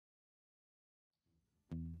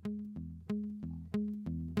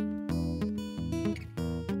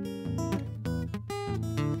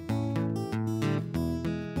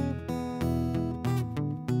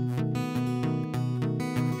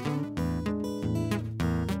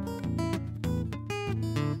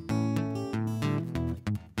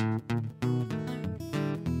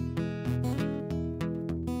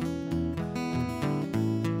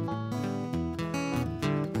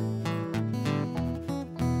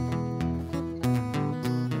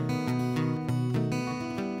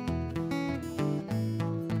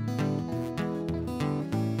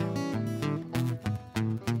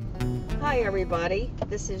Hi everybody,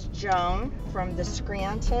 this is Joan from the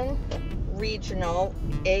Scranton Regional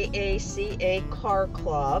AACA Car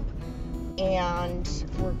Club, and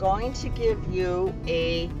we're going to give you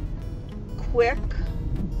a quick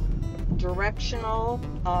directional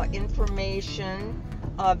information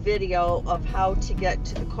video of how to get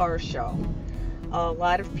to the car show. A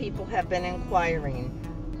lot of people have been inquiring.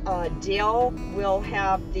 Dale will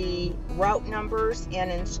have the route numbers and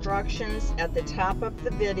instructions at the top of the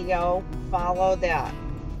video. Follow that.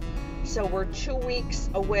 So we're 2 weeks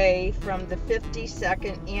away from the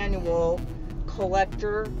 52nd annual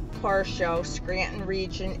Collector Car Show, Scranton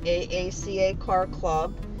Region AACA Car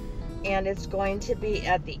Club, and it's going to be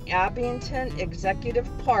at the Abington Executive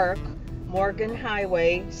Park, Morgan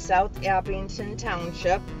Highway, South Abington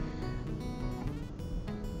Township,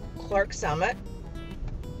 Clark Summit.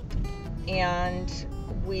 And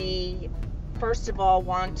we first of all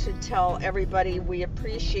want to tell everybody we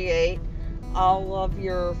appreciate all of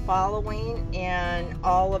your following and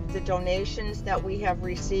all of the donations that we have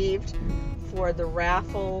received for the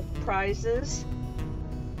raffle prizes,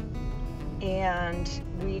 and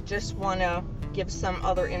we just want to give some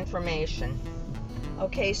other information.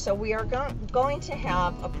 Okay, so we are going to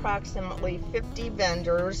have approximately 50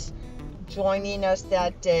 vendors joining us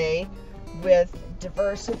that day with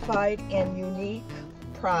diversified and unique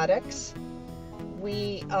products.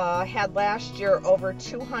 We had last year over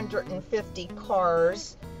 250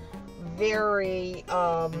 cars, very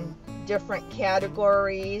different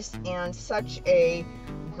categories, and such a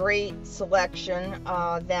great selection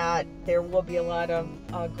that there will be a lot of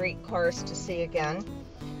great cars to see again.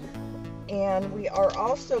 And we are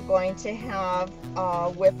also going to have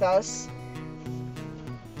with us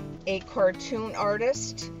a cartoon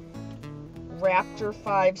artist, Raptor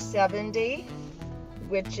 570,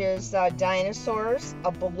 which is dinosaurs,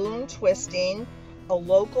 a balloon twisting, a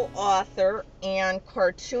local author, and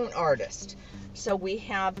cartoon artist. So we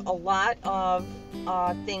have a lot of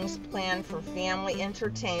things planned for family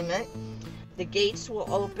entertainment. The gates will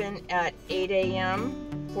open at 8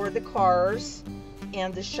 a.m. for the cars,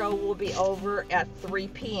 and the show will be over at 3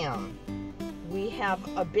 p.m. We have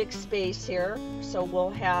a big space here, so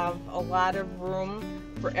we'll have a lot of room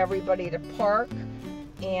for everybody to park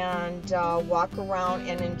and walk around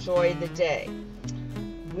and enjoy the day.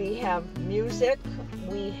 We have music,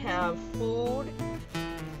 we have food,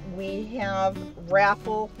 we have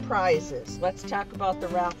raffle prizes. Let's talk about the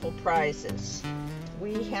raffle prizes.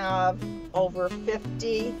 We have over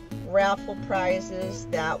 50 raffle prizes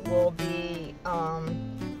that will be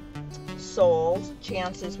sold.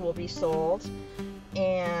 Chances will be sold,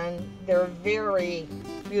 and they're very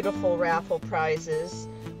beautiful raffle prizes.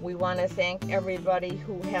 We want to thank everybody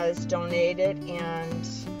who has donated and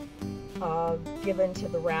given to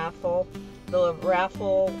the raffle. The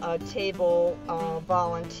raffle table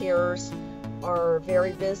volunteers are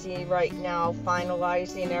very busy right now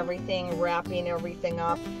finalizing everything, wrapping everything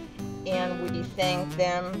up, and we thank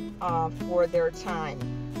them for their time.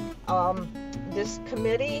 This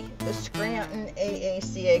committee, the Scranton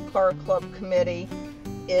AACA Car Club Committee,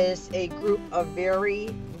 is a group of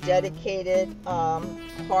very dedicated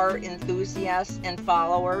car enthusiasts and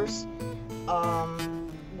followers.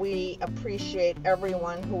 We appreciate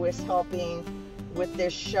everyone who is helping with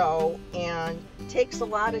this show, and it takes a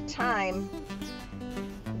lot of time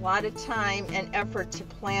and effort to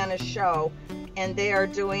plan a show, and they are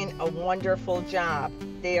doing a wonderful job.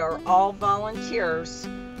 They are all volunteers.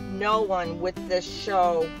 No one with this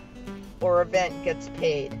show or event gets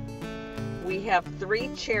paid. We have 3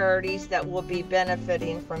 charities that will be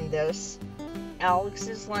benefiting from this: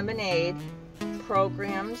 Alex's Lemonade,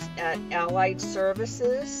 Programs at Allied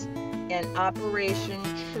Services, and Operation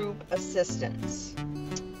Troop Assistance.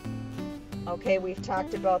 Okay, we've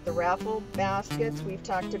talked about the raffle baskets. We've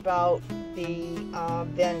talked about the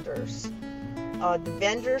vendors. The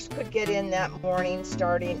vendors could get in that morning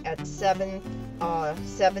starting at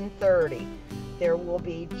 7:30. There will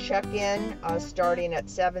be check-in starting at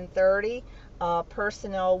 7:30.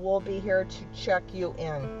 Personnel will be here to check you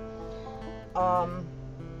in.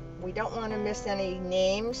 We don't want to miss any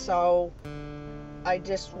names, so I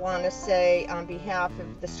just want to say on behalf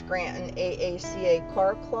of the Scranton AACA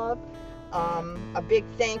Car Club, a big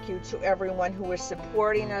thank you to everyone who is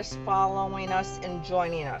supporting us, following us, and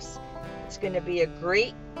joining us. It's going to be a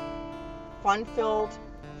great, fun-filled,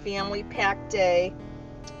 family-packed day.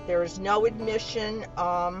 There is no admission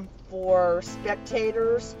for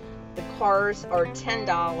spectators. The cars are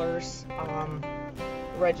 $10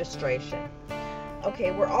 registration.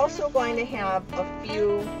 Okay, we're also going to have a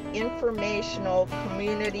few informational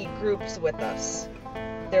community groups with us.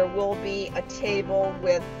 There will be a table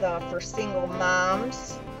with for single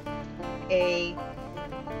moms, a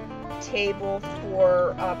table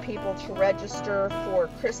for people to register for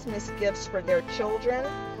Christmas gifts for their children,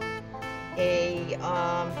 a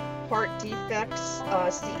heart defects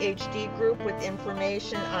CHD group with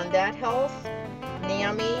information on that health.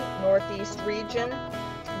 NAMI, Northeast Region,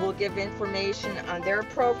 will give information on their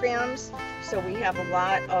programs. So we have a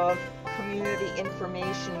lot of community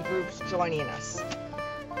information groups joining us.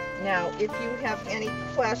 Now, if you have any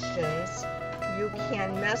questions, you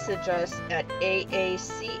can message us at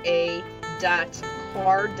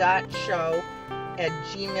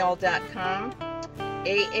aaca.car.show@gmail.com,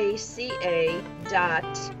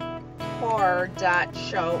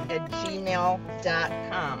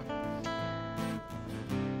 aaca.car.show@gmail.com.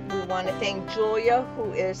 We want to thank Julia,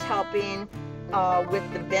 who is helping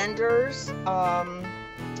with the vendors,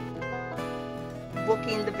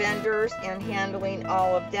 booking the vendors and handling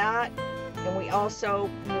all of that. And we also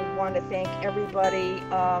want to thank everybody,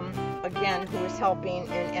 again, who is helping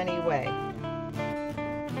in any way.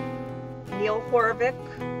 Neil Horvick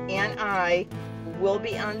and I will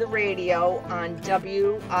be on the radio on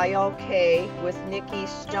WILK with Nikki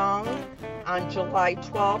Stone on July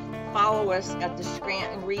 12th. Follow us at the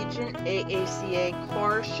Scranton Region AACA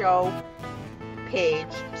Car Show page,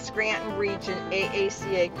 Scranton Region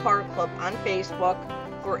AACA Car Club on Facebook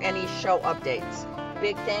for any show updates.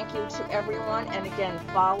 Big thank you to everyone, and again,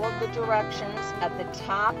 follow the directions at the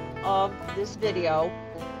top of this video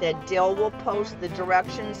that Dill will post the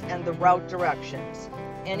directions and the route directions.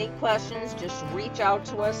 Any questions, just reach out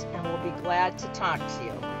to us and we'll be glad to talk to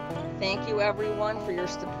you. Thank you everyone for your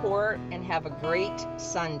support, and have a great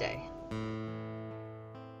Sunday.